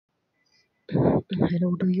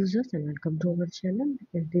Hello to users and welcome to our channel.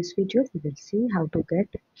 In this video, we will see how to get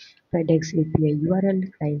FedEx API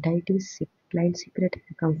URL, client ID, client secret, and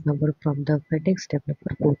account number from the FedEx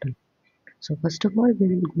Developer portal. So first of all, we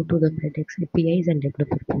will go to the FedEx APIs and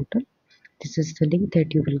Developer portal. This is the link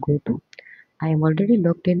that you will go to. I am already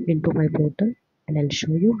logged in into my portal and I'll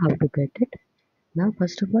show you how to get it. Now,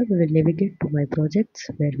 first of all, we will navigate to my projects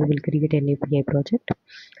where we will create an API project.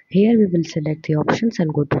 Here we will select the options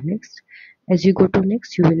and go to next. As you go to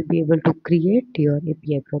next, you will be able to create your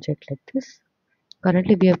API project like this.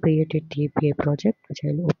 Currently, we have created the API project, which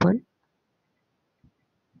I'll open.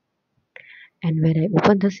 And when I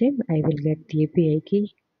open the same, I will get the API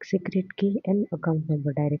key, secret key, and account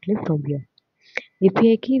number directly from here.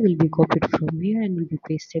 API key will be copied from here and will be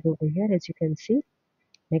pasted over here, as you can see.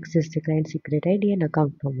 Next is the client secret ID and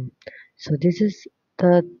account number. So this is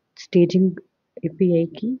the staging API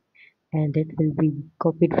key, and it will be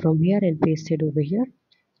copied from here and pasted over here.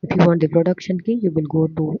 If you want the production key, you will go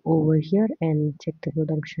to over here and check the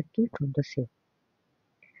production key from the same.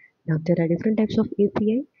 Now there are different types of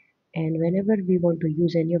API, and whenever we want to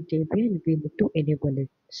use any of the API, we need to enable it.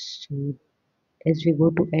 So as we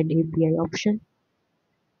go to add API option,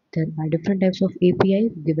 there are different types of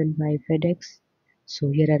API given by FedEx. So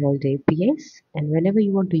here are all the APIs, and whenever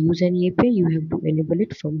you want to use any API, you have to enable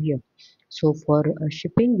it from here. So for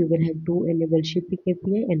shipping, you will have to enable shipping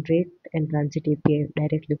API and rate and transit API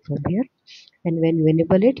directly from here. And when you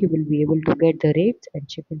enable it, you will be able to get the rates and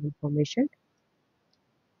shipping information.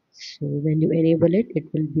 So when you enable it, it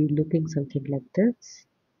will be looking something like this.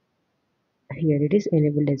 Here it is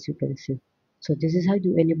enabled, as you can see. So this is how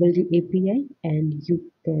you enable the API, and you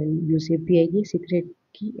can use API key, secret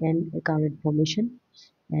key, and account information,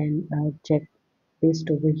 and check paste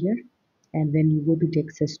over here. And when you go to the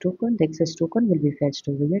access token will be fetched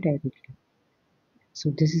over here directly.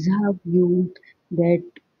 So this is how you get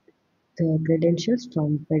the credentials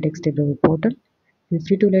from FedEx Developer portal. Feel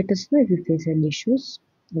free to let us know if you face any issues.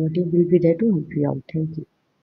 Our team will be there to help you out. Thank you.